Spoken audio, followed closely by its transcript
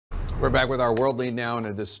We're back with our world lead now in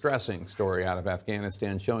a distressing story out of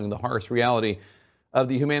Afghanistan showing the harsh reality of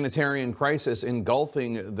the humanitarian crisis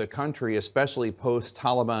engulfing the country, especially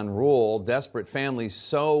post-Taliban rule. Desperate families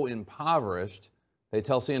so impoverished, they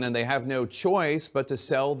tell CNN they have no choice but to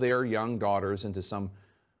sell their young daughters into some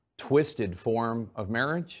twisted form of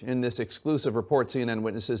marriage. In this exclusive report, CNN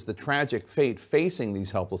witnesses the tragic fate facing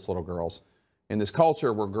these helpless little girls in this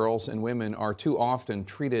culture where girls and women are too often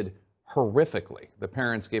treated horrifically. The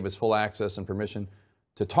parents gave us full access and permission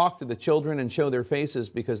to talk to the children and show their faces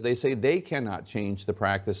because they say they cannot change the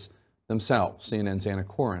practice themselves. CNN's Anna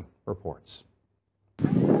Corin reports.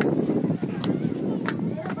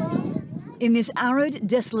 In this arid,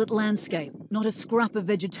 desolate landscape, not a scrap of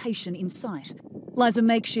vegetation in sight, lies a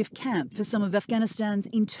makeshift camp for some of Afghanistan's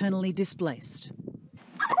internally displaced.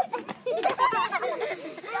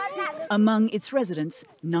 Among its residents,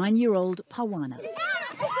 9-year-old Parwana.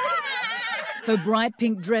 Her bright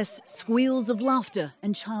pink dress squeals of laughter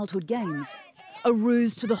and childhood games, a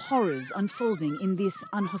ruse to the horrors unfolding in this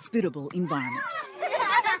unhospitable environment.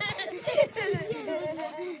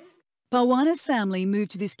 Parwana's family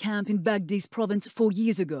moved to this camp in Baghdis province 4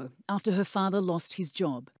 years ago after her father lost his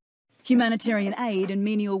job. Humanitarian aid and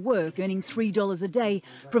menial work, earning $3 a day,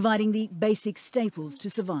 providing the basic staples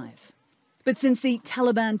to survive. But since the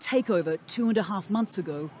Taliban takeover 2.5 months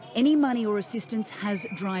ago, any money or assistance has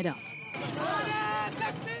dried up.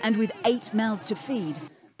 And with 8 mouths to feed,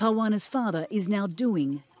 Parwana's father is now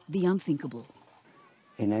doing the unthinkable.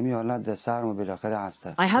 I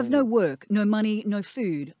have no work, no money, no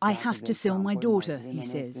food. I have to sell my daughter, he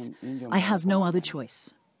says. I have no other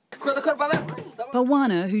choice.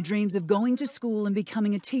 Parwana, who dreams of going to school and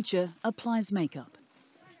becoming a teacher, applies makeup.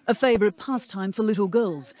 A favourite pastime for little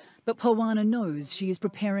girls, but Parwana knows she is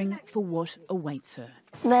preparing for what awaits her.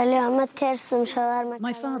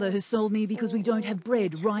 My father has sold me because we don't have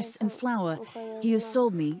bread, rice and flour. He has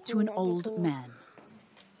sold me to an old man.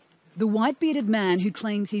 The white-bearded man who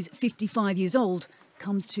claims he's 55 years old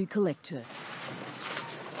comes to collect her.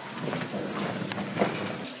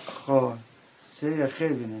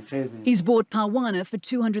 He's bought Parwana for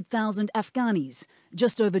 200,000 Afghanis,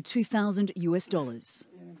 just over $2,000 US.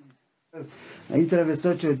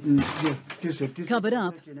 Covered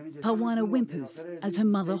up, Parwana whimpers as her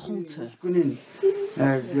mother holds her.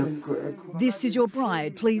 This is your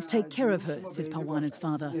bride, please take care of her, says Parwana's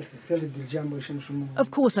father.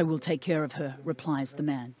 Of course I will take care of her, replies the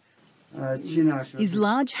man. His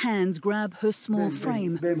large hands grab her small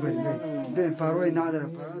frame.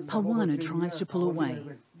 Parwana tries to pull away.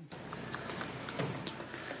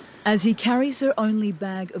 As he carries her only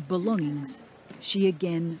bag of belongings, she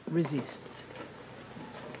again resists,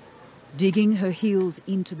 digging her heels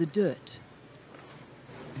into the dirt.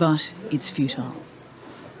 But it's futile.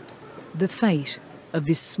 The fate of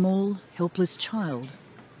this small, helpless child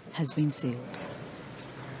has been sealed.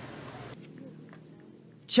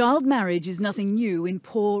 Child marriage is nothing new in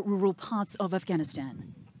poor rural parts of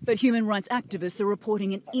Afghanistan. But human rights activists are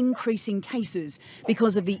reporting an increase in cases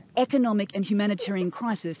because of the economic and humanitarian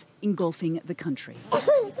crisis engulfing the country.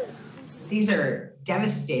 These are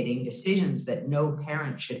devastating decisions that no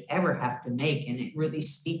parent should ever have to make, and it really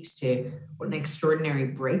speaks to what an extraordinary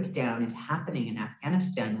breakdown is happening in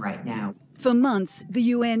Afghanistan right now. For months, the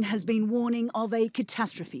UN has been warning of a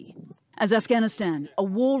catastrophe as Afghanistan, a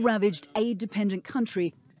war-ravaged, aid-dependent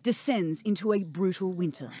country, descends into a brutal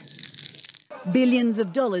winter. Billions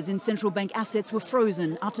of dollars in central bank assets were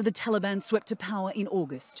frozen after the Taliban swept to power in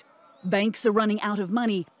August. Banks are running out of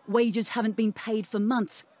money, wages haven't been paid for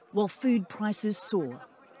months, while food prices soar.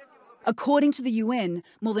 According to the UN,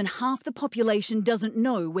 more than half the population doesn't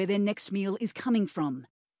know where their next meal is coming from.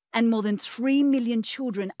 And more than 3 million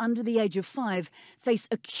children under the age of 5 face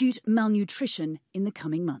acute malnutrition in the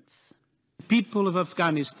coming months. People of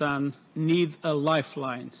Afghanistan need a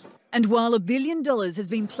lifeline. And while $1 billion has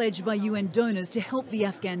been pledged by UN donors to help the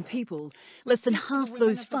Afghan people, less than half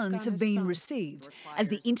those funds have been received as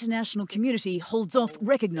the international community holds off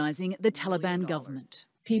recognising the Taliban government.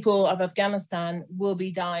 People of Afghanistan will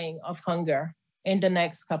be dying of hunger in the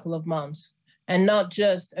next couple of months, and not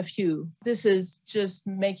just a few. This is just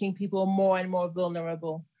making people more and more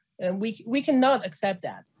vulnerable, and we cannot accept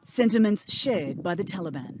that. Sentiments shared by the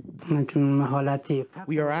Taliban.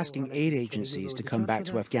 We are asking aid agencies to come back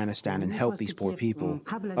to Afghanistan and help these poor people.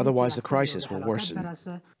 Otherwise, the crisis will worsen.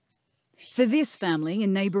 For this family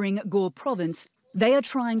in neighbouring Ghor province, they are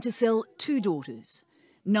trying to sell 2 daughters,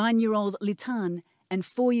 9-year-old Litan and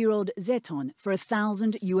 4-year-old Zeton, for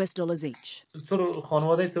 $1,000 US each.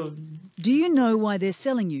 Do you know why they're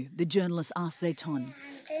selling you? The journalist asked Zeton.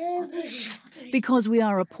 Because we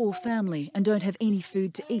are a poor family and don't have any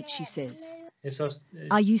food to eat, she says.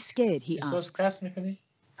 Are you scared, he asks.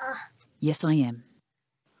 Yes, I am.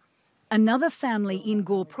 Another family in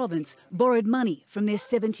Gore province borrowed money from their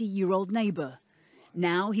 70-year-old neighbour.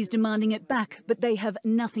 Now he's demanding it back, but they have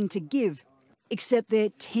nothing to give, except their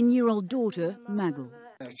 10-year-old daughter, Magul.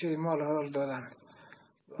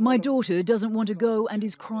 My daughter doesn't want to go and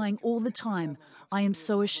is crying all the time. I am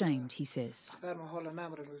so ashamed, he says.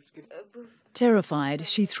 Terrified,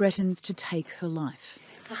 she threatens to take her life.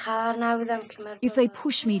 If they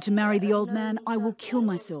push me to marry the old man, I will kill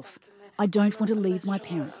myself. I don't want to leave my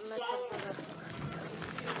parents.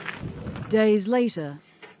 Days later,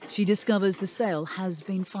 she discovers the sale has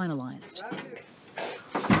been finalised.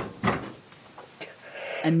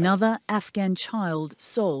 Another Afghan child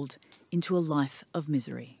sold into a life of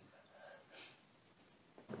misery.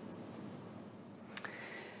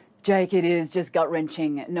 Jake, it is just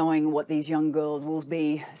gut-wrenching knowing what these young girls will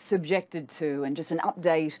be subjected to, and just an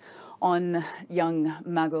update on young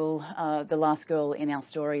Magul, the last girl in our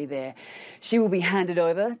story there. She will be handed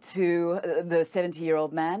over to the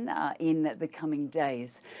 70-year-old man in the coming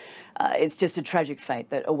days. It's just a tragic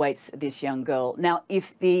fate that awaits this young girl. Now,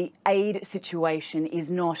 if the aid situation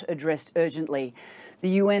is not addressed urgently, the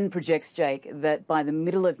UN projects, Jake, that by the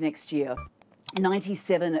middle of next year,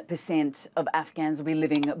 97% of Afghans will be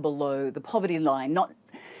living below the poverty line, not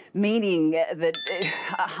meaning that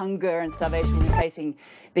hunger and starvation will be facing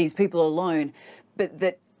these people alone, but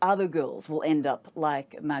that other girls will end up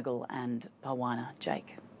like Magul and Parwana.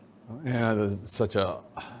 Jake. Yeah, this is such a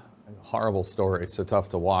horrible story. It's so tough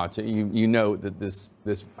to watch. You know that this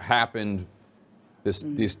happened,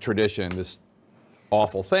 this tradition, this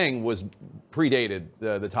awful thing was predated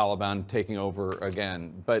the Taliban taking over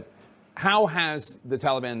again. But how has the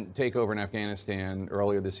Taliban takeover in Afghanistan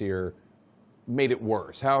earlier this year made it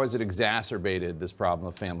worse? How has it exacerbated this problem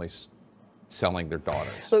of families selling their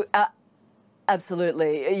daughters? Look,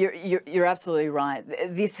 absolutely. You're absolutely right.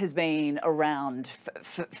 This has been around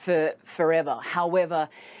for forever. However,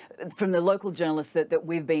 from the local journalists that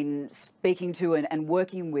we've been speaking to and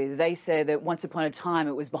working with, they say that once upon a time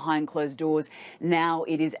it was behind closed doors. Now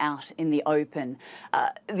it is out in the open.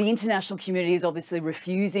 The international community is obviously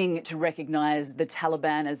refusing to recognise the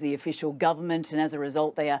Taliban as the official government, and as a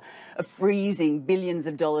result they are freezing billions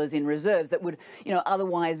of dollars in reserves that would,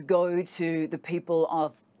 otherwise go to the people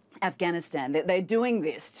of Afghanistan. They're doing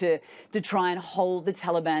this to try and hold the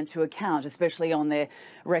Taliban to account, especially on their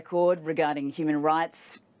record regarding human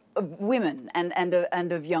rights of women and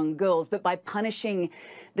of young girls. But by punishing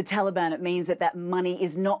the Taliban, it means that money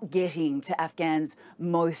is not getting to Afghans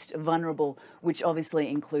most vulnerable, which obviously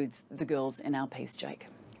includes the girls in our piece, Jake.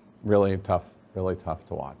 Really tough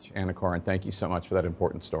to watch. Anna Corin, thank you so much for that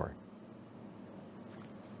important story.